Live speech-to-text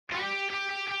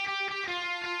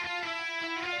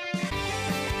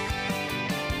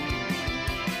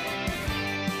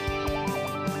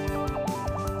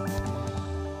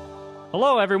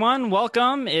Hello, everyone.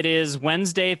 Welcome. It is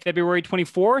Wednesday, February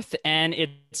 24th, and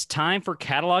it's time for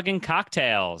Cataloging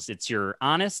Cocktails. It's your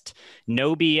honest,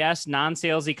 no BS,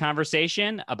 non-salesy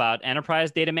conversation about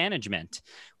enterprise data management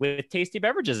with tasty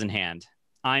beverages in hand.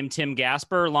 I'm Tim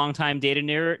Gasper, longtime data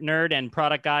nerd and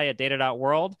product guy at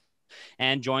data.world,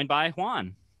 and joined by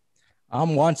Juan.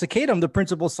 I'm Juan Cicada. I'm the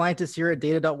principal scientist here at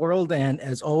data.world, and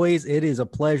as always, it is a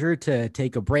pleasure to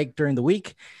take a break during the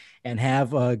week and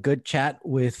have a good chat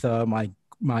with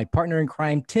my partner in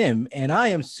crime, Tim. And I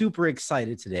am super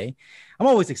excited today. I'm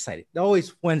always excited.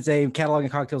 Always Wednesday,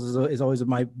 cataloging cocktails is always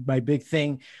my big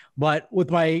thing. But with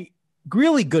my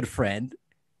really good friend,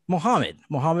 Mohammed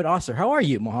Aaser. How are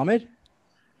you, Mohammed?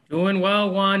 Doing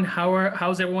well, Juan.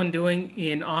 How's everyone doing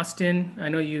in Austin? I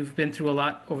know you've been through a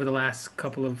lot over the last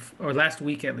last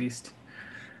week at least.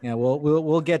 Yeah,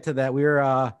 we'll get to that.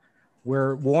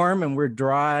 We're warm and we're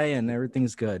dry and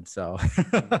everything's good. So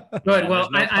good. Well,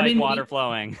 I'm in water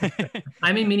flowing.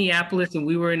 I'm in Minneapolis and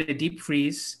we were in a deep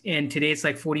freeze, and today it's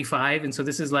like 45, and so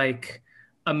this is like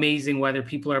amazing weather.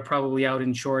 People are probably out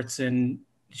in shorts and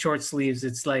short sleeves.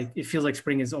 It feels like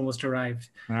spring has almost arrived.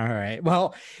 All right.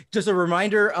 Well, just a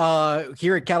reminder,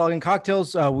 here at Cataloging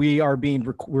Cocktails,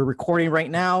 we're recording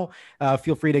right now.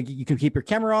 Feel free you can keep your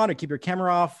camera on or keep your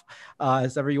camera off,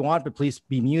 as ever you want, but please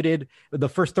be muted. The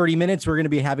first 30 minutes, we're going to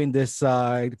be having this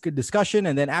good discussion.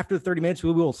 And then after the 30 minutes,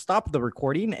 we will stop the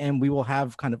recording and we will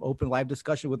have kind of open live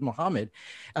discussion with Mohammed.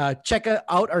 Check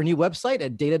out our new website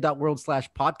at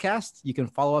data.world/podcast. You can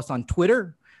follow us on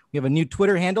Twitter. We have a new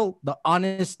Twitter handle, The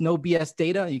Honest No BS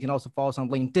Data. You can also follow us on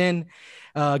LinkedIn.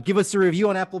 Give us a review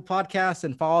on Apple Podcasts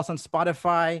and follow us on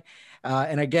Spotify.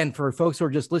 And again, for folks who are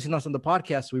just listening to us on the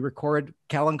podcast, we record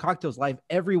Cataloging Cocktails live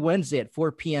every Wednesday at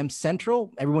 4 p.m.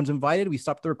 Central. Everyone's invited. We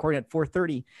stop the recording at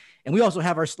 4:30. And we also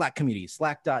have our Slack community,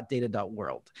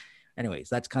 slack.data.world. Anyways,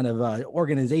 that's kind of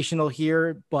organizational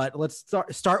here. But let's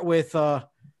start with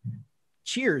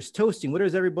cheers, toasting. What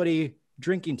is everybody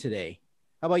drinking today?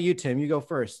 How about you, Tim? You go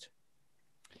first.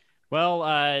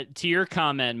 Well, to your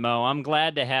comment, Mo, I'm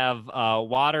glad to have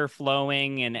water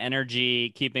flowing and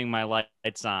energy keeping my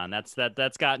lights on.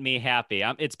 That's got me happy.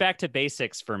 It's back to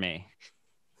basics for me.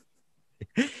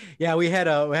 Yeah, we had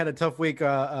a tough week,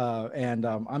 and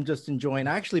I'm just enjoying.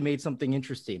 I actually made something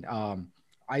interesting.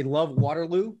 I love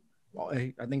Waterloo.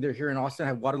 I think they're here in Austin. I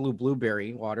have Waterloo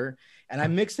blueberry water, and I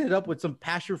mixed it up with some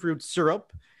passion fruit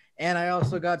syrup. And I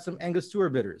also got some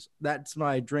Angostura bitters. That's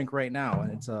my drink right now.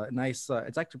 And it's a nice,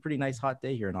 it's actually a pretty nice hot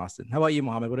day here in Austin. How about you,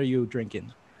 Mohammed? What are you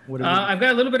drinking? I've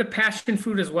got a little bit of passion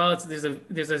fruit as well. There's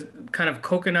a kind of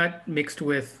coconut mixed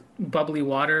with bubbly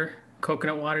water,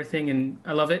 coconut water thing. And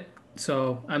I love it.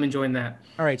 So I'm enjoying that.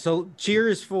 All right. So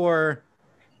cheers for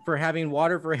having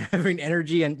water, for having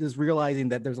energy, and just realizing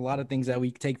that there's a lot of things that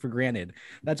we take for granted.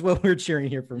 That's what we're cheering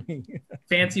here for me.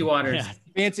 Fancy waters. Yeah.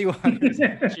 Fancy waters.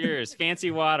 Cheers.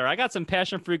 Fancy water. I got some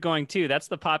passion fruit going too. That's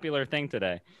the popular thing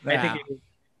today. Yeah. I think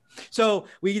so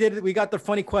we got the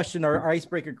funny question, our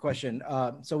icebreaker question.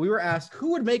 So we were asked,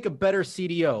 who would make a better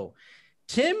CDO,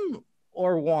 Tim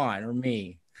or Juan or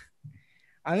me?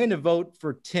 I'm going to vote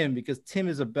for Tim because Tim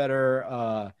is a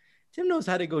better, Tim knows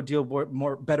how to go deal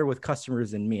better with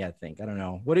customers than me, I think. I don't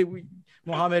know.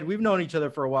 Mohammed, we've known each other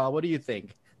for a while. What do you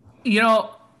think?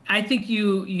 I think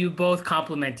you both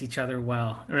complement each other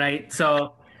well, right?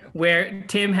 So where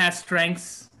Tim has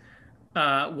strengths,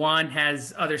 Juan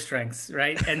has other strengths,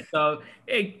 right? And so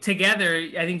together,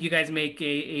 I think you guys make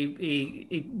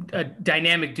a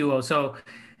dynamic duo. So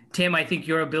Tim, I think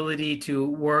your ability to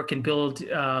work and build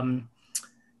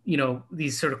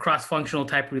these sort of cross-functional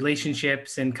type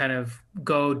relationships and kind of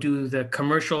go do the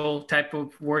commercial type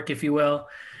of work, if you will.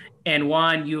 And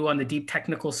Juan, you on the deep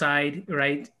technical side,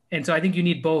 right? And so I think you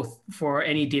need both for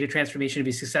any data transformation to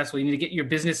be successful. You need to get your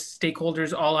business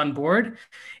stakeholders all on board,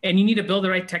 and you need to build the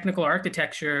right technical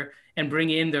architecture and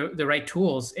bring in the right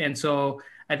tools. And so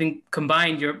I think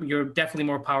combined, you're definitely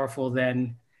more powerful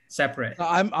than separate.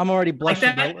 I'm already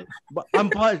blushing. Like but I'm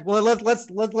well.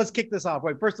 Let's kick this off.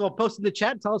 Right. First of all, post in the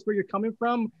chat. Tell us where you're coming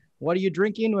from. What are you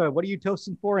drinking? What are you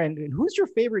toasting for? And who's your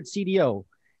favorite CDO?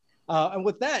 And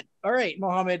with that, all right,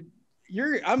 Mohammed,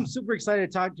 I'm super excited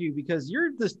to talk to you because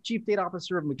you're the chief data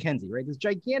officer of McKinsey, right? This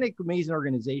gigantic, amazing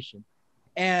organization,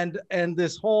 and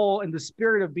this whole in the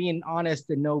spirit of being honest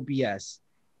and no BS.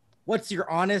 What's your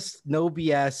honest, no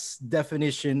BS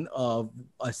definition of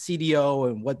a CDO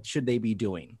and what should they be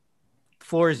doing?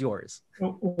 Floor is yours.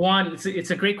 Juan, it's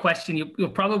a great question. You'll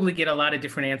probably get a lot of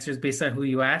different answers based on who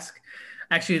you ask.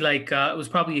 Actually, it was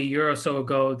probably a year or so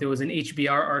ago, there was an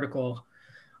HBR article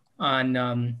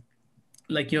on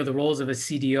like, the roles of a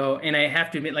CDO. And I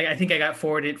have to admit, like, I think I got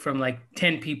forwarded from like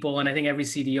 10 people, and I think every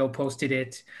CDO posted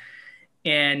it.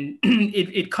 And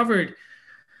it covered,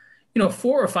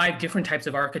 4 or 5 different types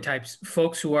of archetypes: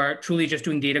 folks who are truly just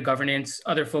doing data governance,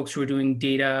 other folks who are doing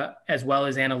data as well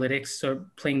as analytics, so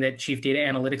playing that chief data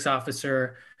analytics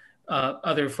officer,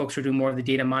 other folks who are doing more of the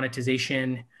data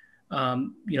monetization,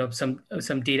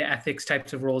 some data ethics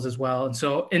types of roles as well. And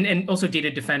so, and also data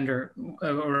defender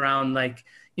around like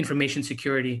information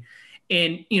security.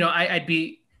 And, I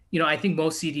think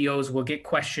most CDOs will get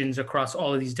questions across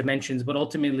all of these dimensions, but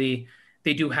ultimately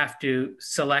they do have to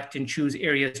select and choose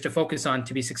areas to focus on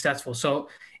to be successful. So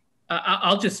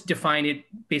I'll just define it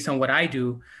based on what I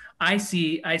do. I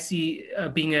see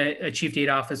being a chief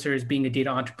data officer as being a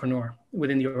data entrepreneur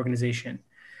within the organization.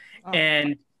 Oh.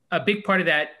 And a big part of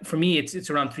that for me, it's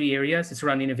around 3 areas. It's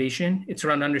around innovation. It's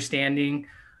around understanding,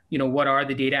 what are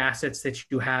the data assets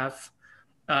that you have.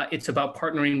 It's about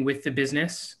partnering with the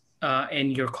business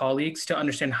and your colleagues to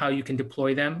understand how you can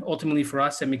deploy them. Ultimately, for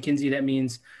us at McKinsey, that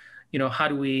means, how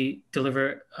do we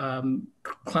deliver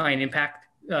client impact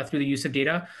through the use of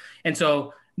data? And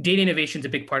so data innovation is a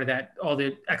big part of that, all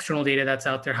the external data that's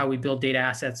out there, how we build data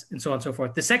assets, and so on and so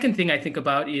forth. The second thing I think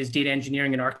about is data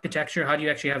engineering and architecture. How do you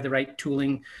actually have the right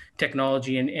tooling,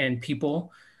 technology, and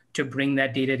people to bring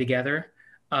that data together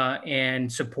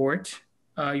and support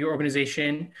your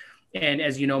organization? And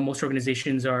as you know, most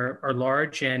organizations are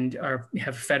large and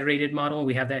have a federated model.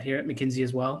 We have that here at McKinsey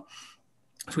as well.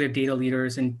 So we have data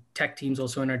leaders and tech teams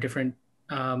also in our different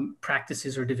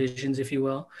practices or divisions, if you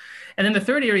will. And then the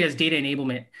third area is data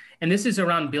enablement. And this is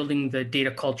around building the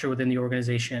data culture within the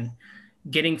organization,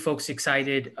 getting folks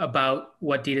excited about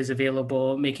what data is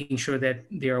available, making sure that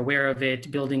they're aware of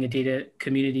it, building a data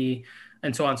community,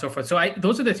 and so on and so forth. So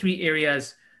those are the 3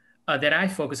 areas that I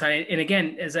focus on. And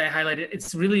again, as I highlighted,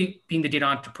 it's really being the data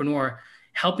entrepreneur,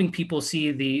 helping people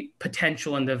see the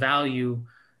potential and the value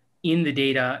in the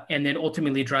data, and then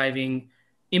ultimately driving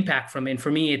impact from it. And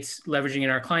for me, it's leveraging in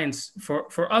our clients.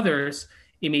 For others,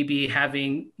 it may be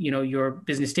having, your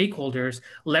business stakeholders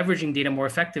leveraging data more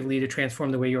effectively to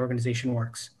transform the way your organization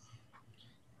works.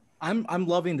 I'm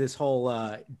loving this whole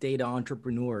data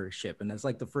entrepreneurship. And that's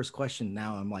like the first question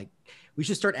now. I'm like, we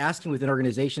should start asking within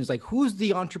organizations, like, who's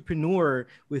the entrepreneur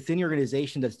within your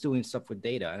organization that's doing stuff with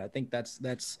data? And I think that's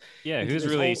who's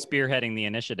really spearheading the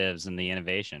initiatives and the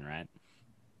innovation, right?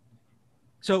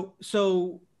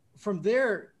 So from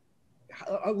there,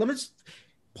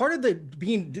 part of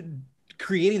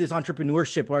creating this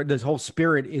entrepreneurship, or this whole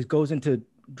spirit, goes into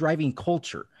driving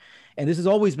culture. And this has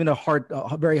always been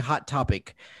a very hot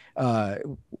topic.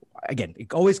 Again,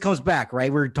 it always comes back,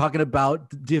 right? We're talking about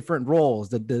different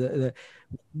roles.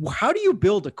 How do you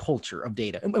build a culture of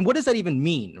data? And what does that even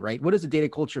mean, right? What does a data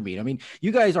culture mean? I mean,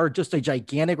 you guys are just a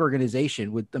gigantic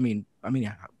organization with,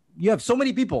 you have so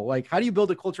many people. Like, how do you build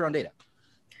a culture on data?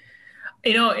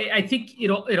 I think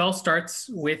it all starts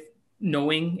with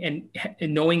knowing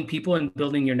people and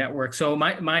building your network. So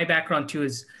my background too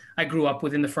is I grew up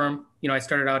within the firm. I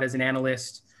started out as an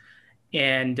analyst,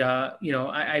 and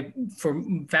I for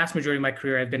vast majority of my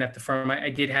career I've been at the firm.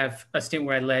 I did have a stint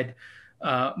where I led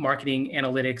marketing,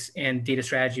 analytics, and data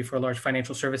strategy for a large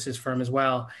financial services firm as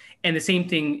well. And the same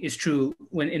thing is true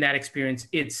when in that experience.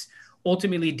 It's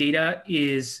ultimately data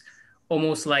is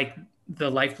almost like the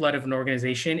lifeblood of an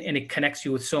organization, and it connects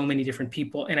you with so many different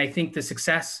people. And I think the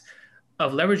success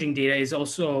of leveraging data is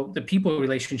also the people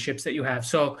relationships that you have.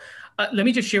 So let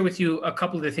me just share with you a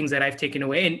couple of the things that I've taken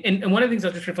away. And one of the things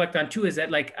I'll just reflect on too is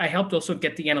that, like, I helped also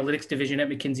get the analytics division at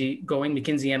McKinsey going,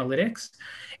 McKinsey Analytics.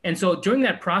 And so during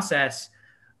that process,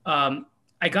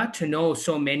 I got to know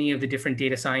so many of the different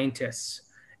data scientists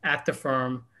at the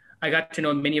firm. I got to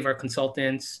know many of our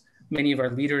consultants, many of our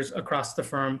leaders across the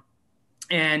firm.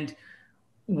 And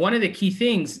one of the key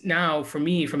things now for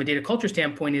me from a data culture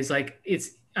standpoint is, like,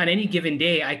 it's on any given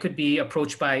day, I could be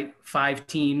approached by 5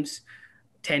 teams,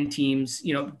 10 teams,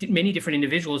 many different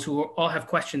individuals who all have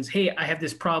questions. Hey, I have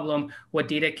this problem. What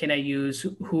data can I use?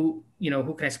 Who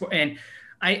can I support? And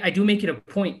I do make it a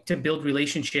point to build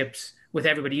relationships with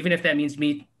everybody, even if that means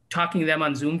me talking to them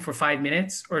on Zoom for 5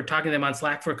 minutes or talking to them on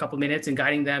Slack for a couple of minutes and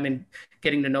guiding them and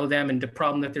getting to know them and the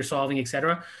problem that they're solving, et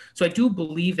cetera. So I do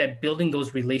believe that building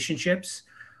those relationships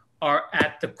are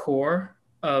at the core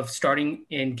of starting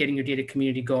and getting your data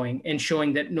community going, and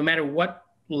showing that no matter what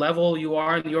level you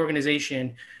are in the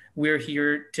organization, we're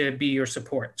here to be your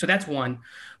support. So that's one.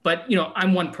 But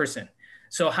I'm one person.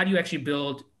 So how do you actually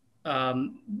build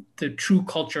the true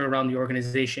culture around the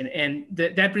organization? And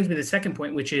that brings me to the second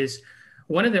point, which is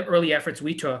one of the early efforts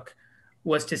we took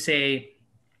was to say,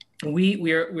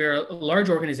 we're a large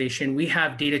organization. We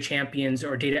have data champions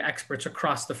or data experts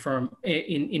across the firm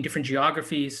in different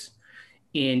geographies,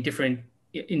 in different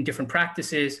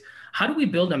practices. How do we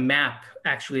build a map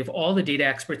actually of all the data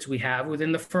experts we have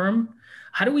within the firm?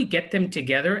 How do we get them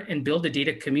together and build a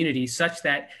data community such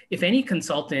that if any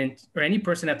consultant or any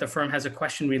person at the firm has a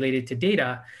question related to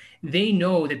data, they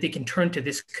know that they can turn to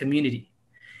this community?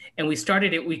 And we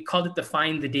called it the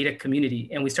Find the Data community.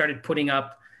 And we started putting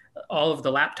up all of the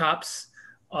laptops,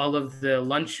 all of the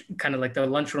lunch, kind of like the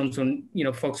lunchrooms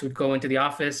when, folks would go into the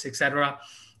office, et cetera.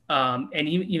 And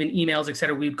even emails, et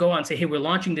cetera. We'd go on and say, hey, we're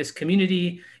launching this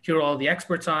community. Here are all the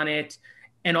experts on it.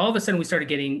 And all of a sudden we started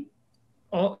getting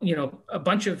a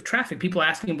bunch of traffic, people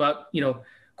asking about,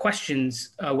 questions,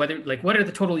 whether like, what are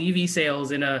the total EV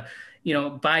sales in a,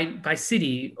 by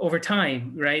city over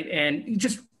time, right? And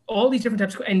just all these different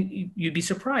types and you'd be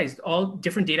surprised. All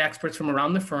different data experts from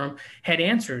around the firm had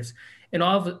answers. And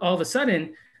all of a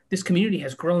sudden, this community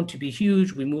has grown to be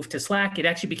huge. We moved to Slack. It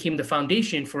actually became the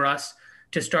foundation for us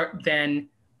to start then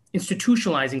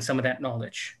institutionalizing some of that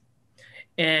knowledge.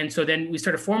 And so then we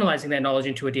started formalizing that knowledge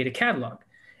into a data catalog.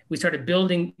 We started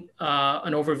building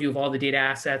an overview of all the data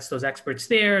assets, those experts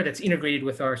there, that's integrated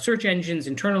with our search engines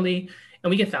internally. And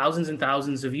we get thousands and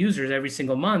thousands of users every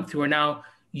single month who are now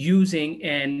using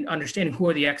and understanding who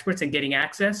are the experts and getting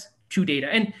access to data.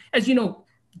 And as you know,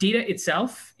 data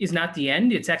itself is not the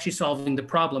end, it's actually solving the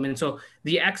problem. And so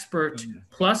the expert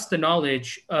plus the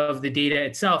knowledge of the data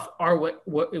itself are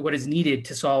what is needed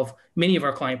to solve many of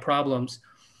our client problems.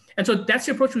 And so that's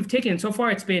the approach we've taken. And so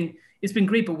far it's been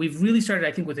great, but we've really started,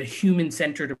 I think, with a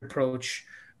human-centered approach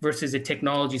versus a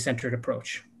technology-centered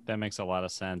approach. That makes a lot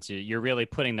of sense. You're really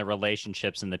putting the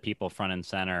relationships and the people front and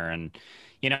center. And,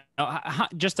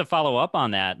 just to follow up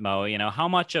on that, Mo, how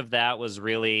much of that was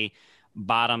really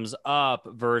bottoms up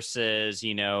versus,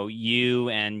 you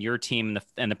and your team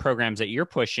and the programs that you're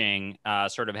pushing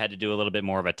sort of had to do a little bit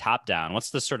more of a top down? What's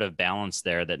the sort of balance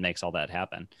there that makes all that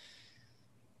happen?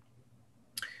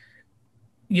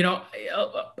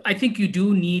 I think you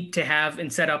do need to have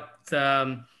and set up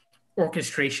the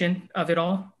orchestration of it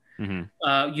all.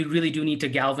 Mm-hmm. You really do need to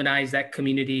galvanize that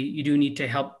community. You do need to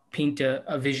help paint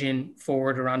a vision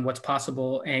forward around what's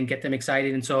possible and get them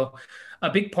excited. And so a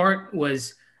big part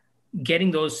was getting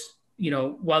those,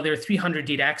 while there are 300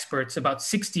 data experts, about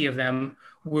 60 of them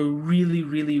were really,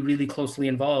 really, really closely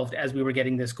involved as we were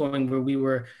getting this going, where we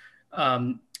were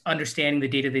understanding the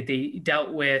data that they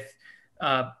dealt with,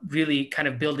 really kind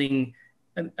of building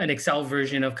an Excel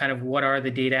version of kind of what are the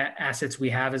data assets we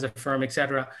have as a firm, et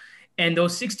cetera. And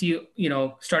those 60,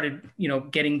 started,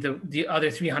 getting the other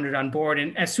 300 on board.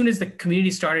 And as soon as the community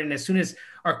started, and as soon as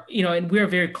our, and we're a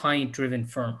very client-driven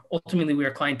firm. Ultimately, we are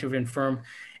a client-driven firm.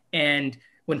 And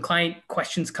when client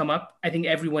questions come up, I think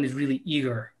everyone is really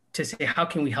eager to say, how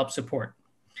can we help support?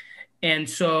 And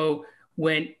so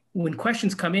when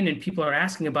questions come in and people are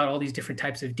asking about all these different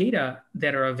types of data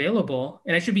that are available,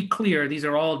 and I should be clear, these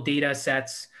are all data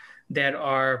sets that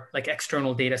are like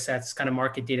external data sets, kind of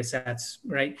market data sets,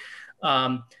 right?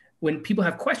 When people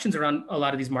have questions around a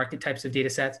lot of these market types of data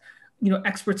sets,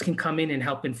 experts can come in and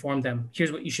help inform them.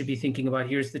 Here's what you should be thinking about.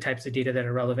 Here's the types of data that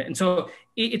are relevant. And so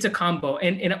it's a combo.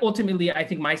 And ultimately, I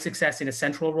think my success in a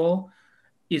central role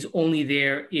is only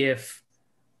there if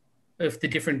the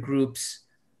different groups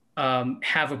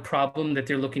have a problem that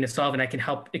they're looking to solve, and I can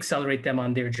help accelerate them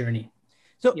on their journey.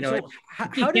 So,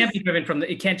 it can't be driven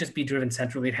it can't just be driven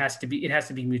centrally. It has to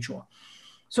be mutual.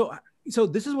 So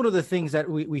this is one of the things that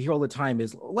we hear all the time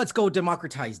is, let's go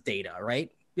democratize data,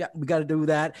 right? Yeah, we got to do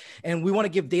that. And we want to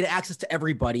give data access to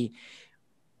everybody.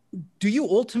 Do you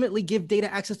ultimately give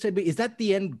data access to everybody? Is that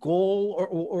the end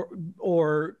goal?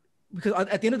 Or because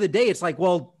at the end of the day, it's like,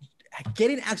 well,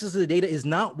 getting access to the data is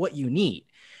not what you need.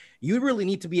 You really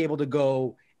need to be able to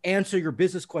go answer your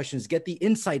business questions, get the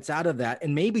insights out of that.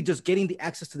 And maybe just getting the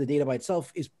access to the data by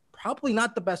itself is probably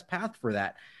not the best path for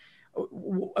that.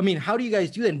 I mean, how do you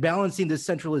guys do that in balancing this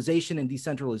centralization and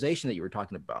decentralization that you were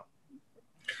talking about?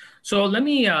 So let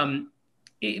me, I'm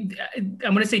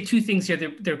going to say two things here.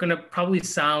 They're going to probably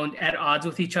sound at odds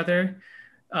with each other,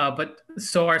 but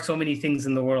so are so many things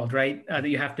in the world, right? That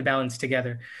you have to balance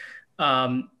together.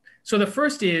 So the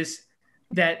first is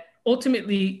that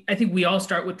ultimately, I think we all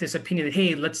start with this opinion that,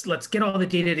 hey, let's get all the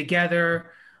data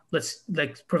together. Let's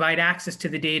provide access to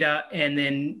the data, and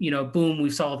then, boom,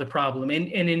 we've solved the problem. And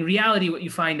in reality, what you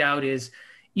find out is,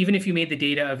 even if you made the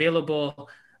data available,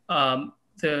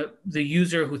 the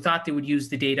user who thought they would use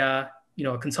the data,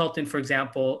 a consultant, for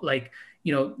example,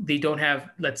 they don't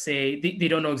have, let's say, they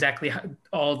don't know exactly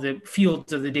all the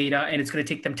fields of the data, and it's going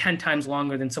to take them 10 times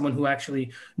longer than someone who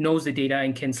actually knows the data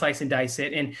and can slice and dice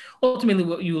it. And ultimately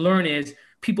what you learn is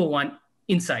people want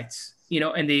insights,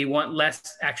 and they want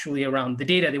less actually around the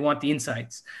data. They want the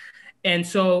insights. And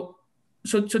so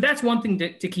that's one thing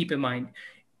to keep in mind.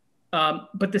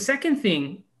 But the second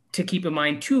thing to keep in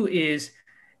mind too is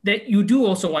that you do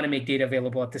also want to make data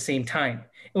available at the same time.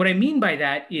 And what I mean by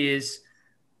that is,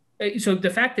 so the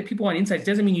fact that people want insights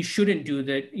doesn't mean you shouldn't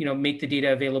make the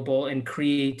data available and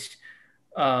create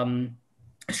a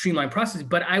streamlined process.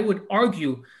 But I would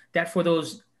argue that for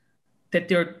those, that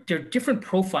there are different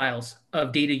profiles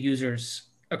of data users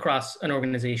across an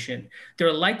organization. There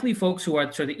are likely folks who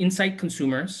are sort of insight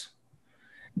consumers.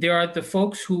 There are the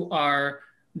folks who are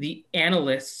the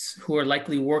analysts who are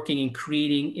likely working and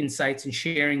creating insights and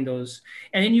sharing those.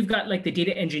 And then you've got like the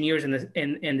data engineers and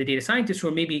the data scientists who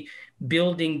are maybe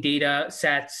building data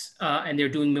sets and they're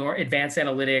doing more advanced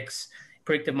analytics,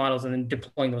 predictive models, and then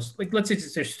deploying those. Like, let's say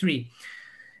there's three.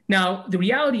 Now, the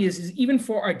reality is even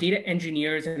for our data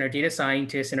engineers and our data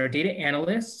scientists and our data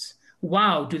analysts,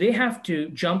 wow, do they have to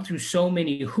jump through so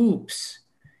many hoops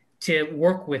to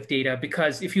work with data?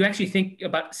 Because if you actually think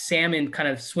about salmon kind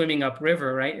of swimming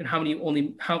upriver, right, and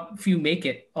how few make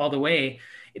it all the way,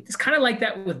 it's kind of like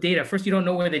that with data. First, you don't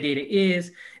know where the data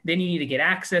is, then you need to get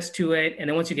access to it, and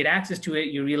then once you get access to it,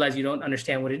 you realize you don't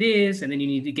understand what it is, and then you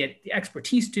need to get the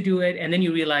expertise to do it, and then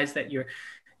you realize that you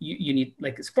need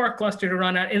like a Spark cluster to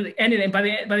run out, and by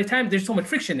the time there's so much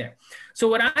friction there. So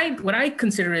what I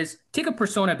consider is take a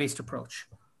persona-based approach,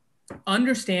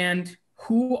 understand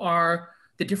who are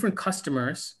the different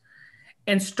customers,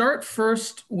 and start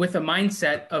first with a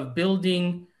mindset of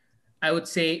building, I would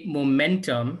say,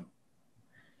 momentum,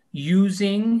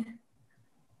 using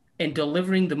and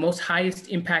delivering the most highest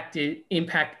impact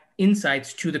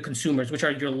insights to the consumers, which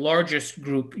are your largest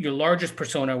group, your largest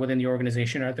persona within the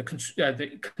organization are the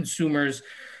consumers.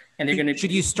 And they're going to.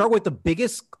 Should you start with the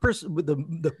biggest person, with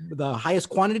the highest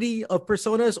quantity of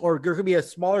personas, or there could be a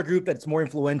smaller group that's more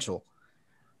influential?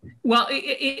 Well,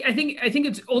 I think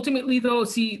it's ultimately though.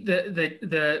 See,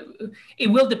 it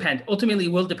will depend. Ultimately,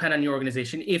 it will depend on your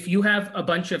organization. If you have a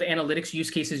bunch of analytics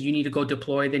use cases you need to go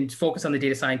deploy, then focus on the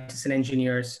data scientists and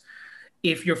engineers.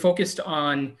 If you're focused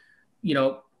on,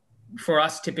 for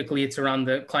us, typically it's around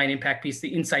the client impact piece. The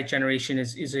insight generation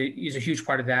is a huge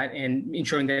part of that, and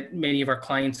ensuring that many of our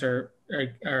clients are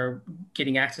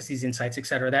getting access to these insights, et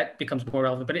cetera. That becomes more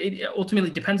relevant. But it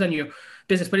ultimately depends on your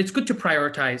business. But it's good to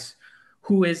prioritize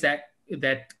who is that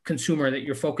consumer that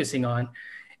you're focusing on,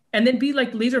 and then be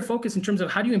like laser focused in terms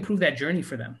of how do you improve that journey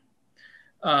for them,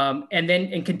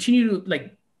 and continue to,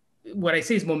 like, what I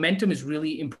say is momentum is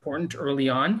really important early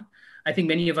on. I think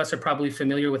many of us are probably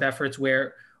familiar with efforts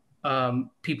where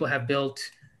people have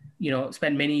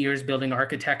spent many years building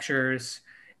architectures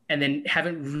and then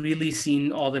haven't really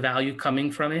seen all the value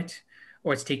coming from it,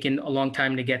 or it's taken a long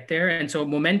time to get there. And so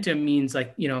momentum means,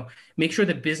 like, make sure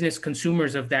the business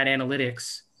consumers of those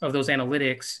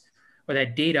analytics or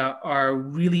that data are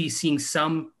really seeing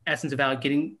some essence of value,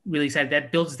 getting really excited.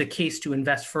 That builds the case to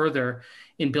invest further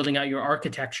in building out your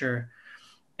architecture.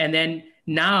 And then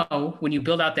now when you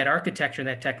build out that architecture,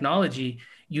 that technology,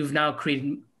 you've now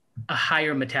created a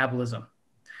higher metabolism.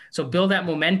 So build that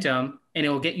momentum, and it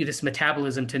will get you this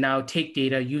metabolism to now take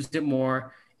data, use it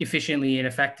more efficiently and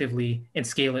effectively, and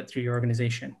scale it through your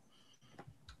organization.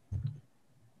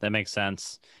 That makes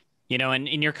sense. And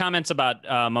in your comments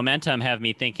about momentum have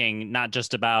me thinking not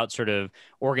just about sort of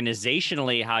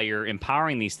organizationally how you're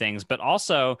empowering these things, but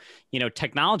also,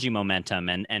 technology momentum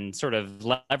and sort of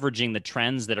leveraging the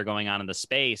trends that are going on in the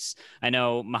space. I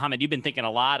know, Mohammed, you've been thinking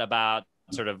a lot about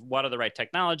sort of what are the right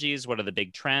technologies, what are the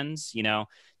big trends,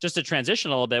 just to transition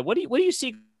a little bit. What do you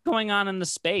see going on in the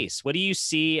space? What do you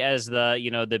see as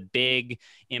the big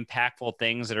impactful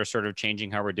things that are sort of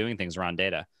changing how we're doing things around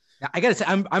data? I gotta say,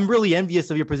 I'm really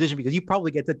envious of your position, because you probably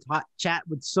get to chat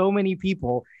with so many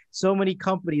people, so many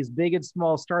companies, big and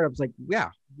small startups. Like, yeah,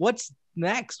 what's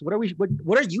next? What are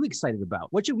you excited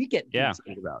about? What should we get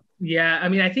excited about? Yeah, I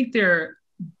mean, I think there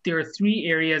are three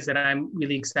areas that I'm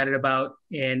really excited about,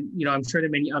 and I'm sure there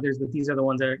are many others, but these are the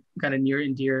ones that are kind of near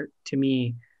and dear to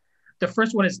me. The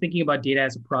first one is thinking about data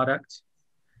as a product.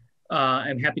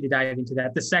 I'm happy to dive into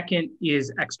that. The second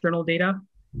is external data,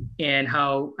 and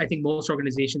how I think most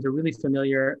organizations are really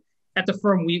familiar. At the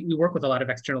firm, we work with a lot of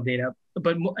external data,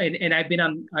 but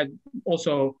I've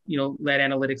also led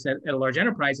analytics at a large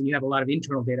enterprise, and you have a lot of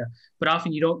internal data, but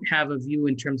often you don't have a view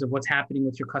in terms of what's happening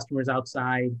with your customers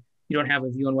outside. You don't have a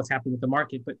view on what's happening with the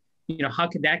market, but how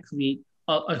could that create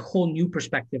a whole new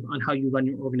perspective on how you run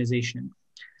your organization?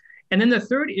 And then the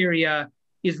third area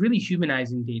is really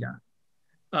humanizing data.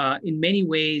 In many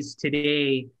ways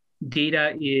today,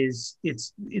 data is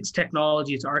it's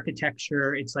technology, it's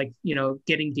architecture. It's like,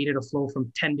 getting data to flow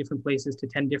from 10 different places to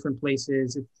 10 different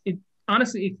places. It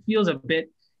honestly, it feels a bit,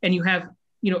 and you have,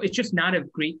 it's just not a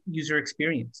great user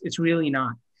experience. It's really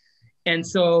not. And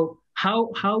so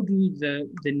how do the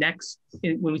next,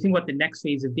 when we think about the next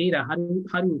phase of data,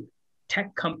 how do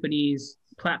tech companies,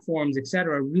 platforms, et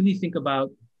cetera, really think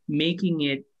about making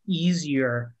it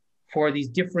easier for these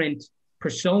different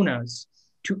personas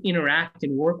to interact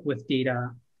and work with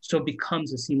data so it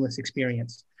becomes a seamless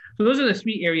experience? So those are the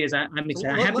three areas I'm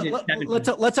excited.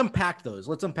 Let's unpack those.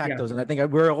 Let's unpack those. And I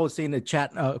think we're all seeing the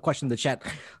chat question in the chat.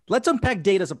 Let's unpack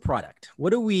data as a product.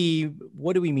 What do we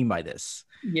mean by this?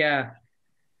 Yeah,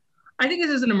 I think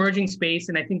this is an emerging space,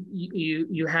 and I think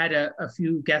you had a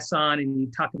few guests on, and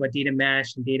you talked about data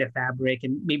mesh and data fabric,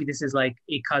 and maybe this is like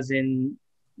a cousin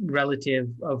relative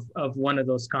of one of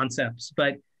those concepts.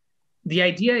 But the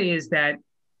idea is that,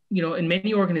 in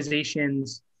many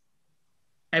organizations,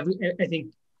 I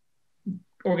think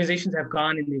organizations have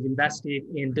gone and they've invested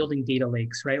in building data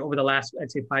lakes, right? Over the last,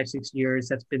 I'd say 5-6 years,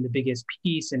 that's been the biggest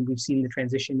piece. And we've seen the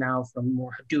transition now from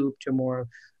more Hadoop to more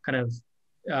kind of,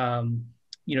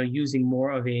 using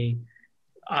more of a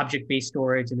object-based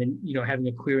storage, and then, having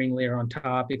a querying layer on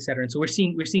top, et cetera. And so we're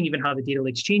seeing even how the data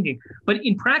lake's changing. But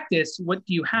in practice, what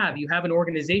do you have? You have an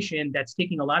organization that's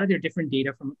taking a lot of their different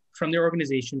data from their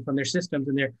organization, from their systems,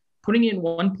 and they're putting it in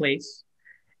one place.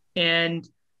 And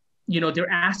they're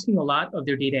asking a lot of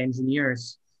their data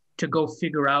engineers to go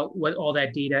figure out what all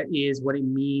that data is, what it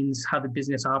means, how the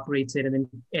business operates it, and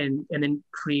then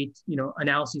create,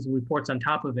 analyses and reports on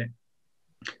top of it.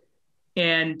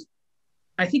 And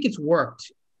I think it's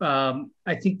worked.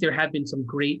 I think there have been some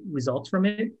great results from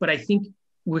it, but I think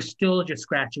we're still just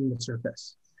scratching the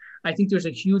surface. I think there's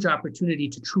a huge opportunity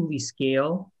to truly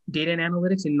scale data and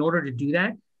analytics. In order to do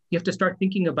that, you have to start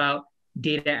thinking about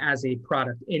data as a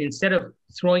product. And instead of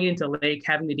throwing it into Lake,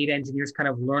 having the data engineers kind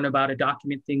of learn about it,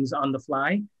 document things on the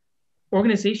fly,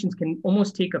 organizations can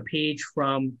almost take a page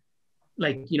from,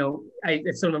 like, I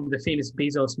still remember the famous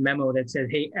Bezos memo that said,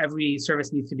 hey, every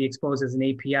service needs to be exposed as an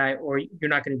API or you're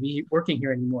not going to be working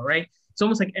here anymore, right? It's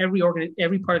almost like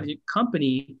every part of the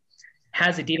company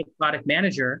has a data product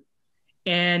manager,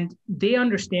 and they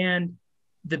understand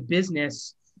the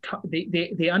business.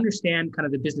 They understand kind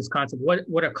of the business concept,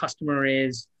 what a customer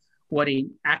is, what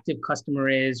an active customer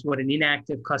is, what an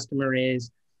inactive customer is.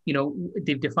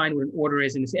 They've defined what an order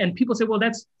is. And people say, well,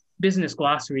 that's business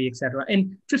glossary, et cetera.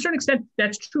 And to a certain extent,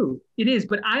 that's true. It is.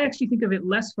 But I actually think of it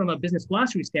less from a business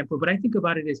glossary standpoint, but I think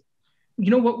about it as,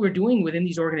 what we're doing within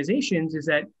these organizations is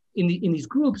that in these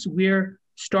groups, we're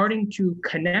starting to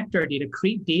connect our data,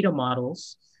 create data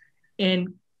models, and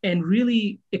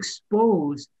really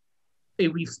expose a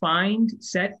refined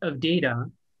set of data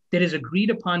that is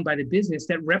agreed upon by the business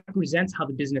that represents how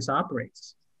the business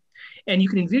operates. And you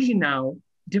can envision now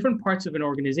different parts of an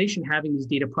organization having these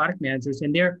data product managers,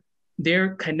 and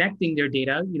they're connecting their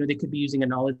data. They could be using a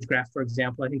knowledge graph, for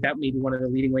example. I think that may be one of the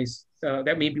leading ways,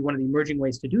 that may be one of the emerging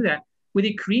ways to do that, where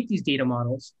they create these data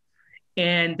models,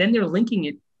 and then they're linking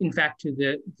it, in fact, to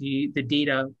the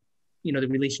data, the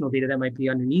relational data that might be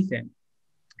underneath it.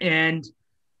 And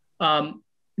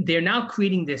they're now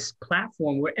creating this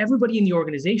platform where everybody in the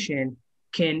organization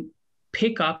can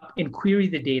pick up and query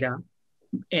the data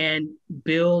and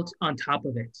build on top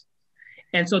of it.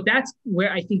 And so that's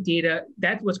where I think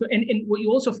that's what's going. And what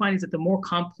you also find is that the more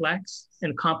complex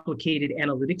and complicated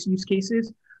analytics use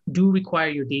cases do require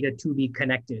your data to be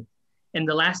connected. And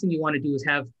the last thing you want to do is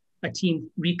have a team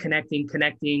reconnecting,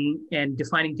 connecting, and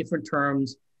defining different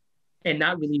terms and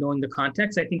not really knowing the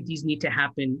context. I think these need to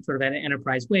happen sort of at an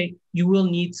enterprise way. You will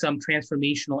need some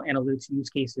transformational analytics use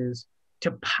cases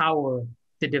to power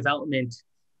the development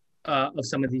of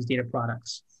some of these data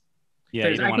products. Yeah,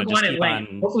 you don't want to just keep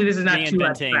on hopefully this is not too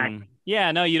abstract.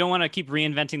 Yeah, no, you don't want to keep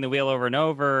reinventing the wheel over and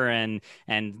over and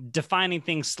defining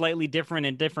things slightly different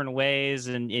in different ways.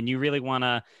 And you really want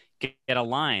to get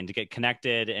aligned, get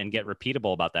connected, and get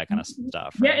repeatable about that kind of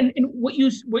stuff. Right? Yeah, and what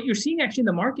you're seeing actually in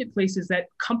the marketplace is that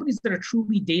companies that are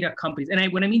truly data companies,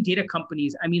 and when I mean data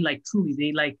companies, I mean like truly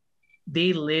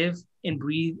they live and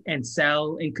breathe and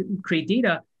sell and create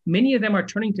data. Many of them are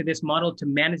turning to this model to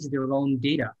manage their own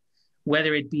data,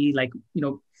 whether it be like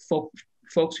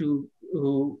folks who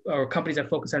or companies that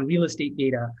focus on real estate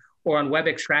data or on web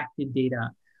extracted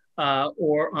data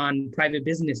or on private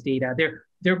business data.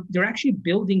 They're actually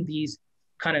building these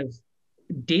kind of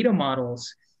data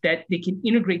models that they can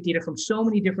integrate data from so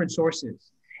many different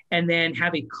sources and then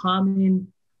have a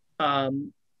common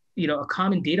a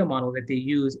common data model that they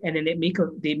use, and then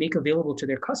they make available to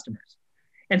their customers.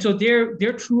 And so they are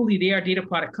data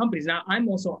product companies. Now I'm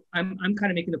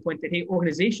kind of making the point that, hey,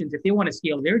 organizations, if they want to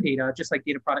scale their data, just like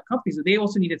data product companies, they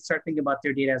also need to start thinking about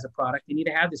their data as a product. They need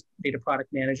to have this data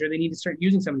product manager. They need to start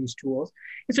using some of these tools.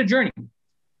 It's a journey.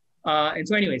 And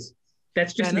so anyways,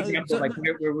 that's just an example of like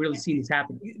where we're really seeing this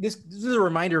happen. This is a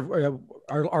reminder of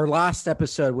our last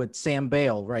episode with Sam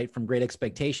Bale, right, from Great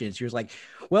Expectations. He was like,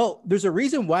 well, there's a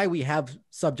reason why we have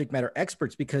subject matter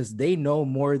experts, because they know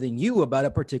more than you about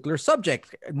a particular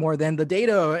subject, more than the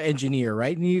data engineer,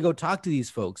 right? And you go talk to these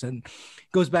folks, and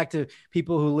it goes back to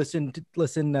people who listen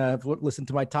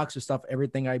to my talks or stuff.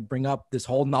 Everything I bring up, this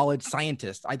whole knowledge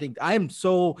scientist. I think I am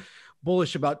so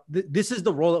bullish about this is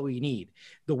the role that we need.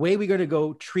 The way we're going to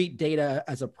go treat data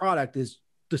as a product is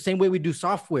the same way we do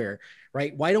software,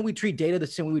 right? Why don't we treat data the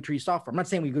same way we treat software? I'm not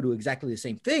saying we go do exactly the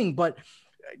same thing, but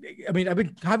I mean, I've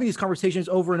been having these conversations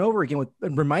over and over again with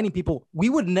reminding people we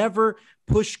would never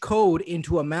push code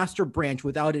into a master branch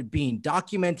without it being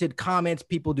documented, comments,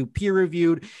 people do peer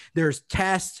reviewed, there's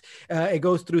tests, it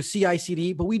goes through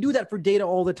CI/CD, but we do that for data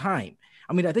all the time.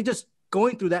 I mean, I think just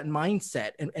going through that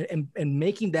mindset and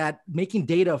making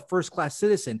data a first-class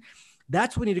citizen,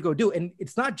 that's what we need to go do. And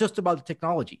it's not just about the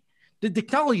technology. The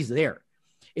technology is there.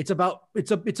 It's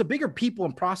a bigger people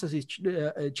and processes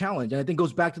challenge. And I think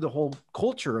goes back to the whole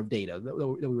culture of data that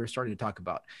we were starting to talk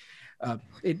about.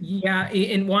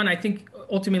 And Juan, I think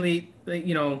ultimately,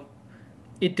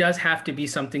 it does have to be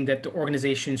something that the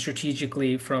organization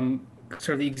strategically, from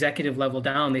sort of the executive level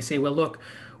down, they say, well, look,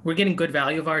 we're getting good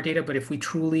value of our data, but if we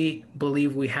truly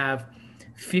believe we have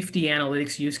 50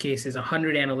 analytics use cases,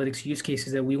 100 analytics use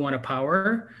cases that we want to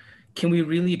power, can we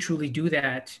really truly do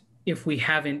that if we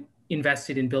haven't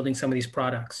invested in building some of these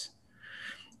products?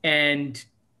 And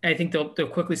I think they'll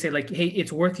quickly say like, hey,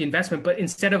 it's worth the investment, but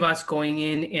instead of us going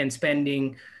in and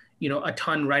spending, a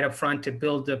ton right up front to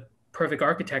build the perfect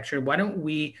architecture, why don't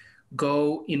we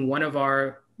go in one of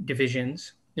our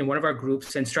divisions, in one of our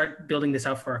groups, and start building this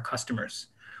out for our customers,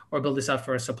 or build this out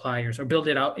for our suppliers, or build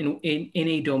it out in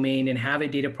a domain and have a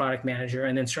data product manager,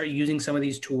 and then start using some of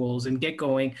these tools and get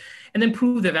going, and then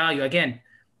prove the value. Again,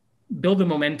 build the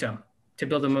momentum to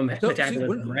build the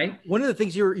metabolism, right? One of the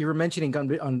things you were mentioning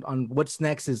on what's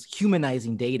next is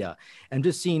humanizing data. I'm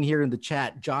just seeing here in the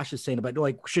chat, Josh is saying about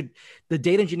like, should the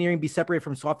data engineering be separated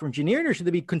from software engineering, or should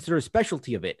they be considered a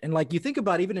specialty of it? And like you think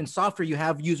about, even in software, you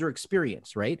have user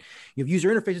experience, right? You have user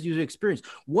interfaces, user experience.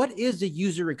 What is the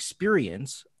user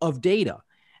experience of data?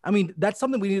 I mean, that's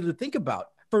something we need to think about.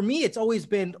 For me, it's always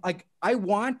been like, I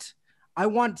want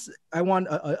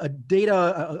a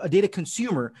data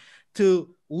consumer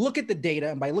to look at the data.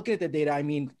 And by looking at the data, I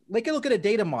mean, they can look at a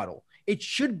data model. It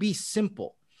should be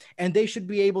simple. And they should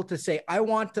be able to say,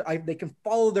 they can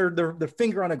follow their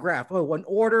finger on a graph. Oh, an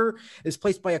order is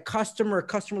placed by a customer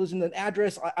lives in an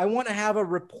address. I want to have a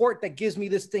report that gives me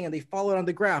this thing, and they follow it on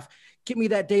the graph. Give me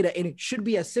that data. And it should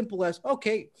be as simple as,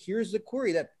 okay, here's the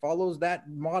query that follows that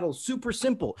model. Super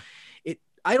simple.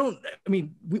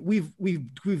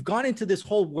 We've gone into this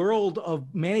whole world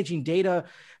of managing data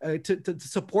to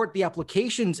support the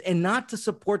applications and not to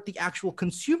support the actual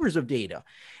consumers of data.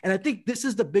 And I think this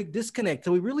is the big disconnect.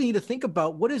 So we really need to think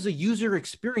about what is a user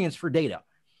experience for data.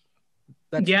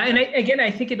 And I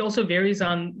think it also varies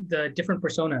on the different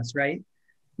personas, right?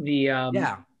 Who are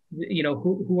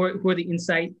the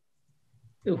insight,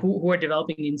 who are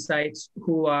developing insights,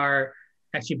 who are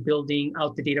actually building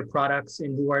out the data products,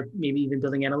 and who are maybe even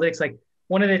building analytics. Like,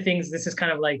 one of the things, this is kind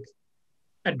of like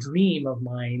a dream of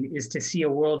mine, is to see a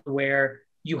world where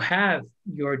you have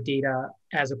your data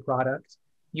as a product,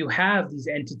 you have these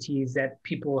entities that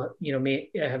people, may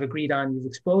have agreed on, you've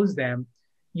exposed them,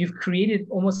 you've created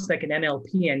almost like an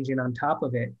NLP engine on top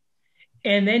of it.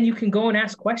 And then you can go and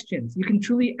ask questions. You can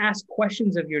truly ask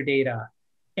questions of your data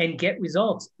and get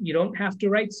results. You don't have to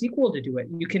write SQL to do it.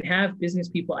 You can have business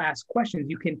people ask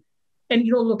questions.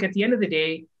 Look, at the end of the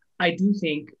day, I do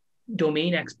think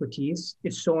domain expertise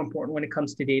is so important when it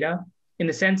comes to data, in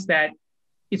the sense that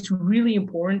it's really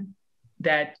important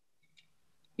that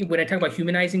when I talk about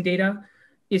humanizing data,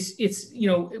 it's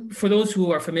for those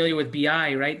who are familiar with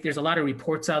BI, right? There's a lot of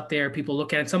reports out there. People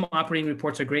look at it. Some operating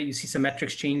reports are great. You see some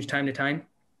metrics change time to time.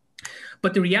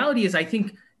 But the reality is, I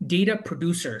think data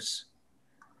producers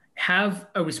have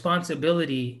a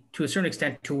responsibility to a certain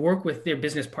extent to work with their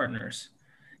business partners,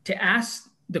 to ask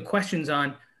the questions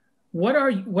on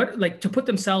to put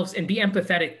themselves and be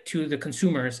empathetic to the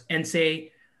consumers and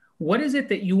say, what is it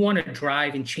that you want to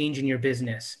drive and change in your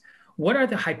business? What are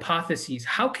the hypotheses?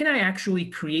 How can I actually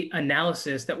create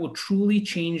analysis that will truly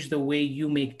change the way you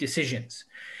make decisions?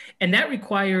 And that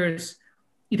requires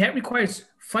that requires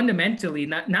fundamentally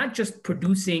not just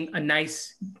producing a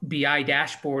nice BI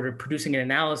dashboard or producing an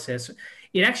analysis.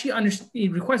 It actually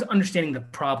it requires understanding the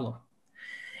problem.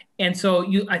 And so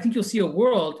I think you'll see a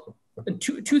world,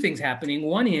 two things happening.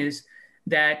 One is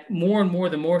that more and more,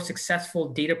 the more successful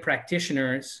data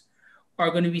practitioners are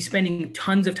going to be spending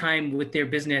tons of time with their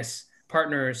business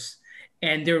partners,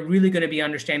 and they're really going to be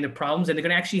understanding the problems, and they're going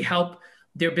to actually help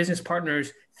their business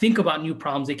partners think about new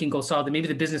problems they can go solve that maybe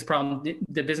the business partner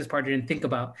didn't think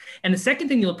about. And the second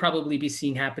thing you'll probably be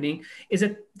seeing happening is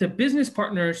that the business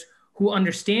partners who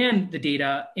understand the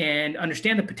data and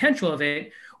understand the potential of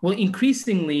it will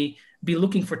increasingly be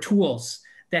looking for tools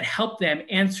that help them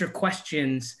answer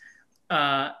questions,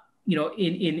 in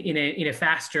a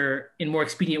faster and more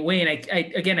expedient way.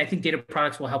 And I think data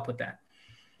products will help with that.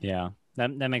 Yeah,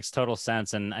 that makes total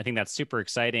sense, and I think that's super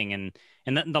exciting. And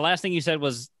the last thing you said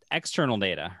was external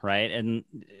data, right? And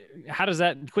how does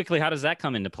that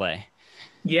come into play?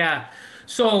 Yeah,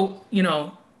 so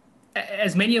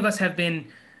as many of us have been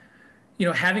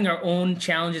having our own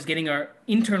challenges getting our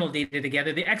internal data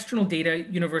together, the external data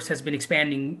universe has been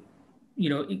expanding,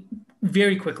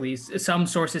 very quickly. Some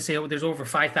sources say there's over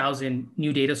 5,000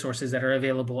 new data sources that are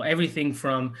available. Everything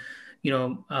from,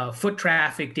 foot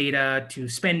traffic data to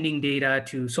spending data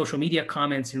to social media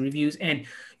comments and reviews. And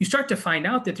you start to find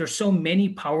out that there's so many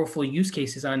powerful use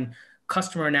cases on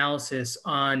customer analysis,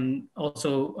 on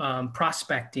also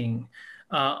prospecting,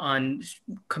 on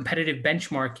competitive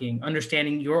benchmarking,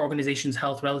 understanding your organization's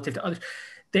health relative to others,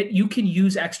 that you can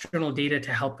use external data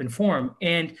to help inform.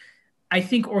 And I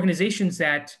think organizations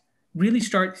that really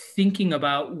start thinking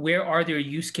about where are their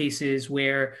use cases,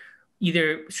 where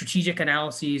either strategic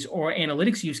analyses or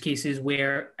analytics use cases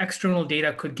where external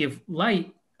data could give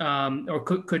light, or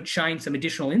could shine some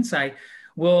additional insight,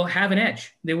 will have an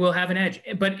edge. They will have an edge,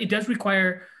 but it does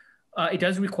require,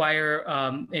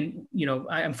 and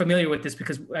I'm familiar with this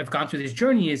because I've gone through this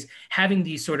journey, is having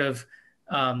these sort of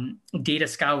data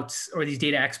scouts or these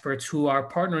data experts who are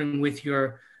partnering with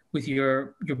your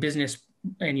business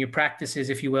and your practices,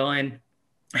 if you will, and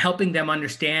helping them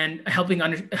understand, helping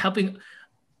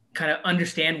kind of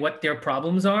understand what their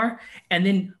problems are, and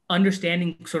then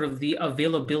understanding sort of the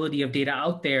availability of data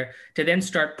out there to then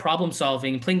start problem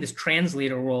solving and playing this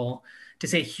translator role to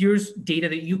say, here's data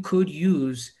that you could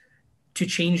use to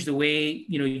change the way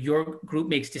your group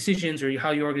makes decisions or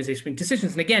how your organization makes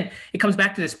decisions. And again, it comes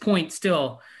back to this point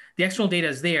still, the external data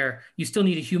is there. You still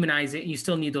need to humanize it. You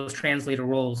still need those translator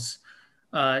roles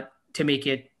to make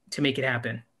it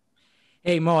happen.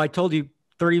 Hey, Mo, I told you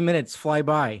 30 minutes fly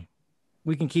by.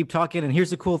 We can keep talking. And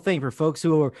here's the cool thing for folks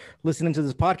who are listening to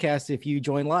this podcast. If you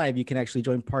join live, you can actually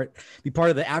be part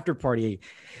of the after party.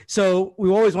 So we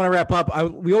always want to wrap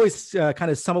up. We always kind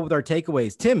of sum up with our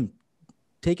takeaways. Tim,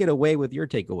 take it away with your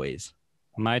takeaways.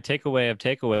 My takeaway of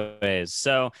takeaways.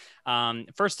 So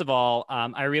first of all,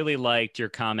 I really liked your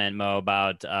comment, Mo,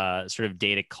 about sort of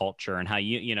data culture and how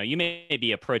you may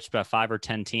be approached by 5 or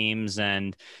 10 teams,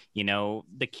 and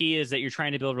the key is that you're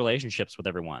trying to build relationships with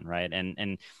everyone, right?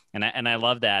 And I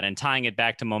love that. And tying it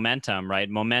back to momentum, right?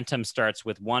 Momentum starts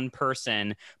with one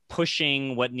person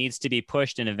pushing what needs to be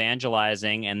pushed and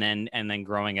evangelizing, and then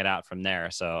growing it out from there.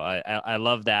 So I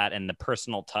love that, and the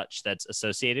personal touch that's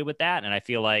associated with that. And I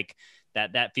feel like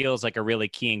that feels like a really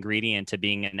key ingredient to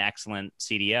being an excellent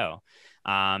CDO.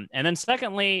 And then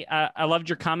secondly, I loved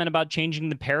your comment about changing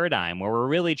the paradigm, where we're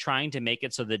really trying to make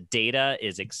it so that data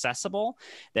is accessible,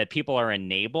 that people are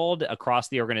enabled across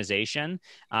the organization,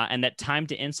 and that time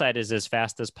to insight is as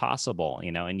fast as possible.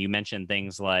 And you mentioned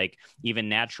things like even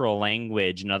natural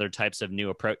language and other types of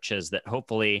new approaches that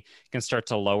hopefully can start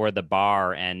to lower the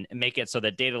bar and make it so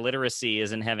that data literacy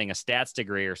isn't having a stats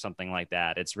degree or something like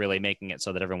that. It's really making it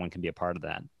so that everyone can be a part of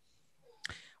that.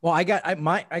 Well, I got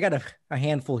a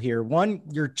handful here. One,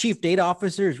 your chief data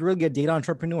officer is really good data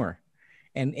entrepreneur.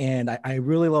 And I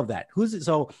really love that.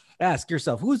 So ask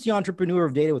yourself, who's the entrepreneur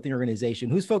of data within your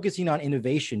organization? Who's focusing on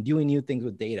innovation, doing new things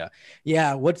with data?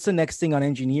 Yeah. What's the next thing on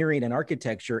engineering and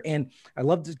architecture? And I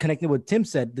love connecting with what Tim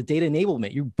said, the data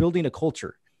enablement. You're building a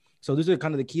culture. So those are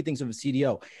kind of the key things of a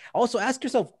CDO. Also ask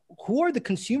yourself, who are the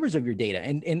consumers of your data?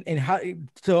 And how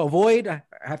to avoid, I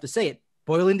have to say it,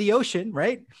 boil in the ocean,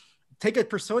 right? Take a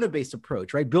persona-based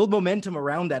approach, right? Build momentum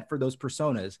around that for those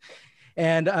personas.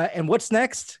 And what's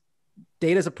next?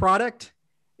 Data as a product,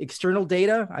 external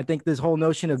data. I think this whole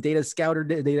notion of data scouter,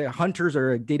 data hunters,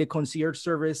 or a data concierge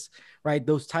service, right?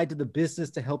 Those tied to the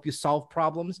business to help you solve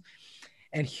problems,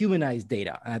 and humanize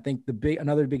data. And I think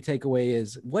another big takeaway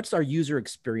is, what's our user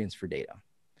experience for data?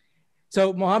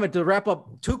 So Mohammed, to wrap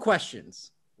up, 2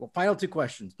 questions. Well, final 2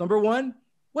 questions. Number 1,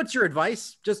 what's your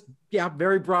advice? Just, yeah,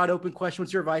 very broad, open question.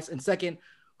 What's your advice? And second,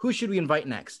 who should we invite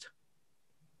next?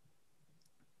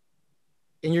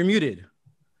 And you're muted.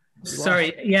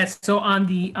 Sorry. Yes. So on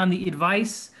the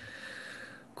advice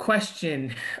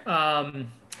question, I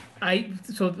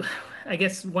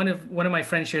guess one of my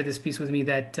friends shared this piece with me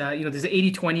that there's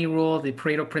the 80-20 rule, the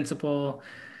Pareto principle.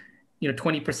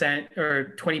 20%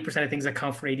 or 20% of things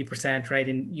account for 80%, right?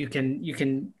 And you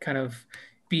can kind of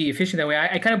be efficient that way.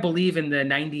 I kind of believe in the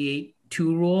 98-2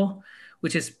 rule,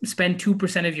 which is spend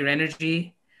 2% of your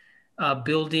energy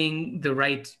building the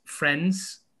right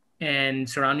friends and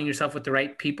surrounding yourself with the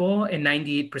right people, and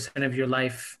 98% of your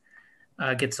life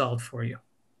gets solved for you.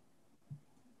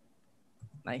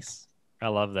 Nice. I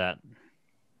love that.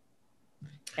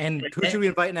 And who should we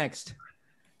invite next?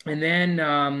 And then,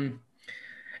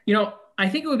 I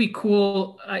think it would be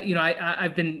cool.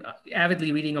 I've been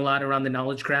avidly reading a lot around the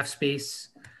knowledge graph space.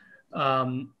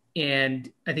 And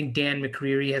I think Dan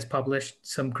McCreary has published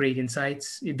some great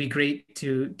insights. It'd be great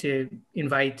to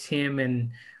invite him and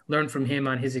learn from him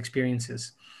on his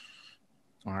experiences.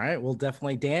 All right. Well,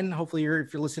 definitely, Dan, hopefully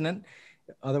if you're listening.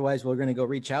 Otherwise, we're going to go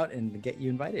reach out and get you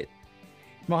invited.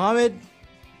 Mohammed,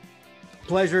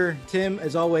 pleasure. Tim,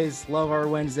 as always, love our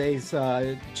Wednesdays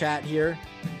chat here.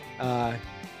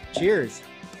 Cheers.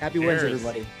 Happy Wednesday,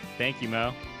 everybody. Thank you,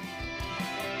 Mo.